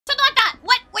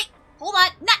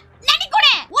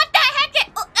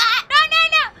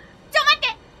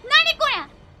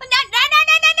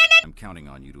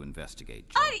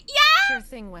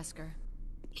Wesker.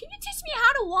 Can you teach me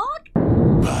how to walk?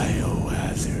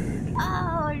 Biohazard.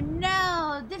 Oh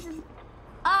no, this is...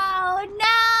 Oh no!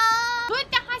 どうやっ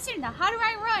て走るんだ? How do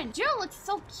I run? Jill looks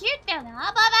so cute だよ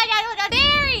な。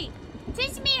Barry!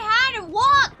 Teach me how to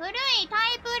walk! 古いタ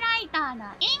イプライター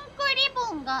な。インクリ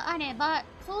ボンがあれば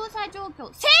操作状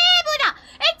況。セーブだ!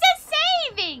 It's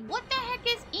a saving! What the heck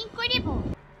is インクリボ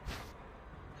ン?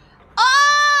 あー!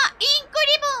 インクリ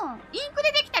ボン! インク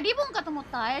でできたリボンかと思っ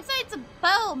た。So it's a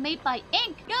bow made by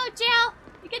ink. Go, Jill!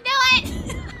 You can do it!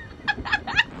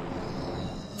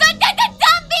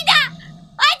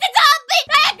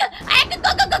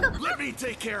 Let me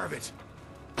take care of it.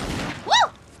 Woo!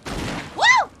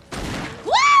 Woo!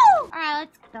 Woo! Alright,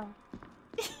 let's go.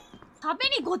 壁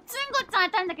にゴツンゴツン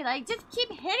当たるんだけど、I just keep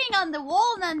hitting on the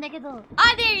wall なんだけど。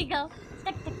Ah, there you go. 来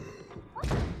た来た。え?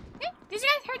 Did you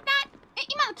guys heard that? え、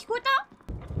今の聞こえた？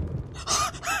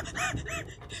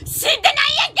死んでない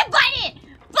やんけ、バニー！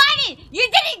バニー！ You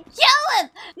didn't kill him! 何や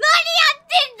っ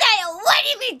てんだよ! What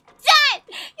have you done?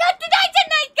 やってないじゃ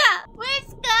ないか!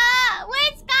 Wesker!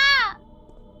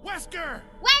 Wesker!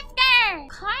 Wesker!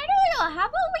 Kaido, how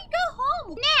about we go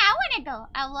home? Nah, I wanna go.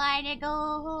 I wanna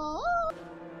go home.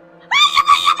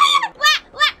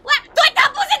 What? Do I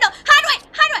tap on it? How do I?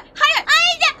 How do I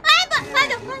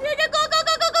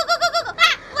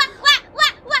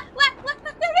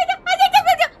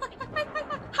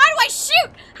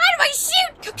shoot?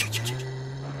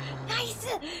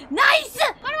 Nice!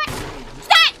 How do I?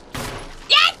 Start!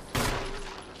 Yes!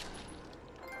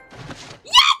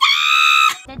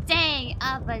 The day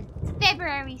of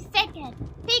February 2nd,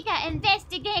 Pika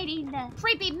investigating the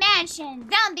creepy mansion,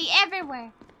 zombie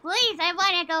everywhere. Please, I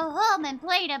wanna go home and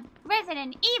play the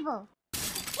Resident Evil.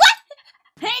 What?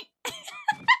 Hit!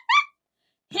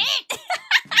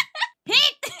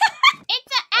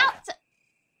 It's a out.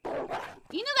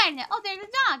 犬がいるね。Oh, there's a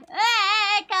dog.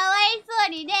 かわいそう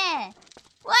にね。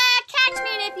Catch me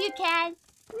if you can.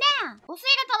 Now, 汚水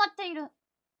が溜まっている。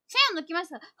線を抜きま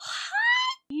す。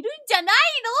いるんじゃない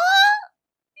の？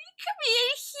 Pick me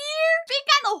here! ピ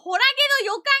カのホラゲ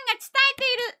の予感が伝え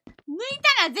ている。抜い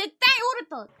たら絶対おる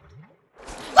と。わ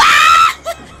あ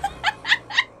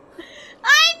！I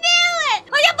knew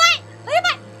it! あ、やばい！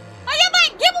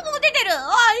ゲボも出てる！ Oh,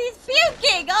 he's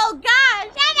puking! Oh god! や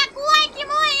だ、怖い、キ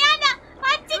モい、やだ！あ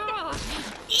っちって。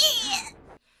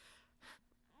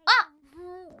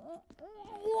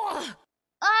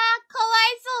かわい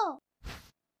そう。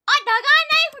ダガー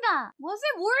ナイフだ。Was it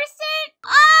worth it?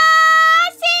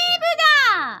 セーブ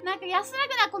だ。なんか安ら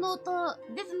ぐなこの音。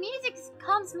This music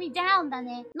calms me down だ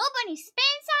ね。ノブにスペン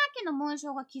サー家の紋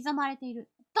章が刻まれている。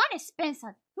誰スペンサ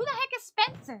ー？ Who the heck is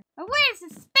Spencer? Where is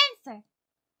Spencer?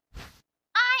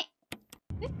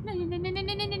 や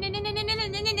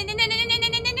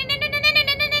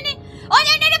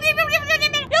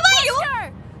ばいよ。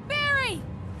Barry!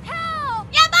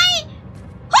 Help! やばい。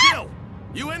 Jill,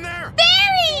 you in there?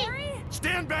 Barry!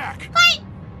 Stand back. はい。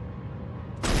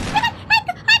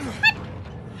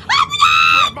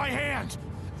 Grab my hand.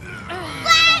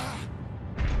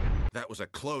 That was a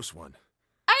close one.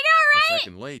 I know, A right?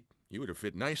 second late, you would have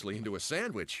fit nicely into a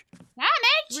sandwich.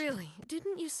 Damage! Really?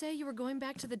 Didn't you say you were going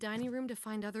back to the dining room to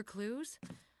find other clues?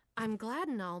 I'm glad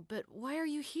and all, but why are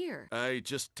you here? I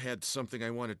just had something I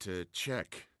wanted to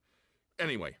check.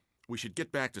 Anyway, we should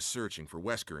get back to searching for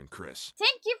Wesker and Chris.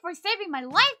 Thank you for saving my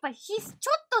life, but he's ち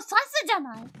ょっと刺すじゃ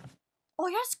ない。お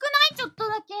やしくないちょっと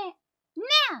だけ。ね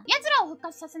え、奴らを復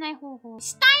活させない方法。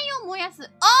死体を燃やす。Oh,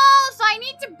 so I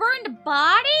need to burn the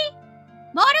body?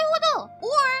 なるほど。Or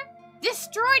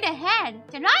destroy the head.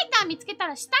 じゃあライター見つけた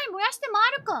ら死体燃やして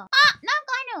回るか。あ、なんか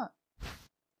ある。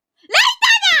ライタ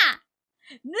ーだ！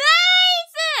ナイ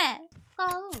ス！買う。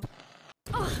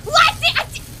うわ、あっ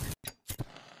ち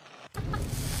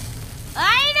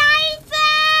はい、ナイスー！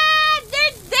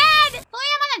 They're dead! そういうま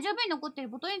だ十分に残ってる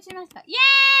ボトルにしました。イェーイ！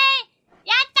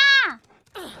やったー！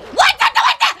ちょっと待って！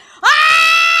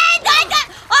ナ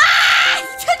イ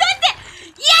ス！ちょっと待って！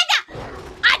やだ！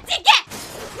あっち行け！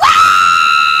わー！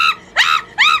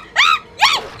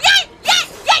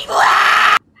うわー！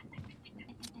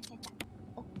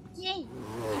オッケー！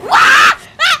わー！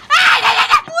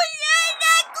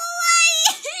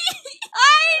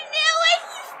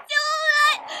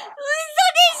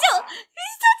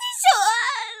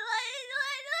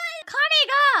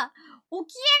起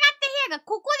き上がって部屋が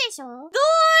ここでしょ？どうしよ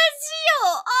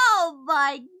う！ Oh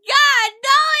my god! どう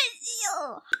しよ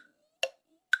う！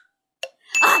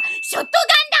あ、ショットガン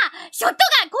だ！ショット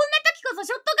ガン！こんな時こそ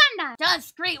ショットガンだ！ Don't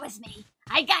scream with me!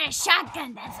 I got a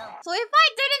shotgun だぞ！ So if I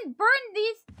didn't burn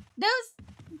those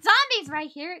zombies right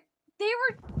here, they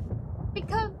were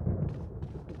become...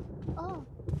 Oh.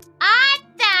 あっ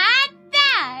た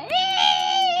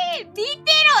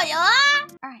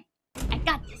Alright, I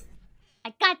got this.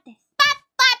 I got this. Pop,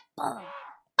 pop, boom.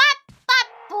 Pop, pop,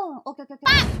 boom. Okay.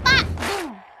 Pop, pop,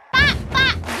 boom.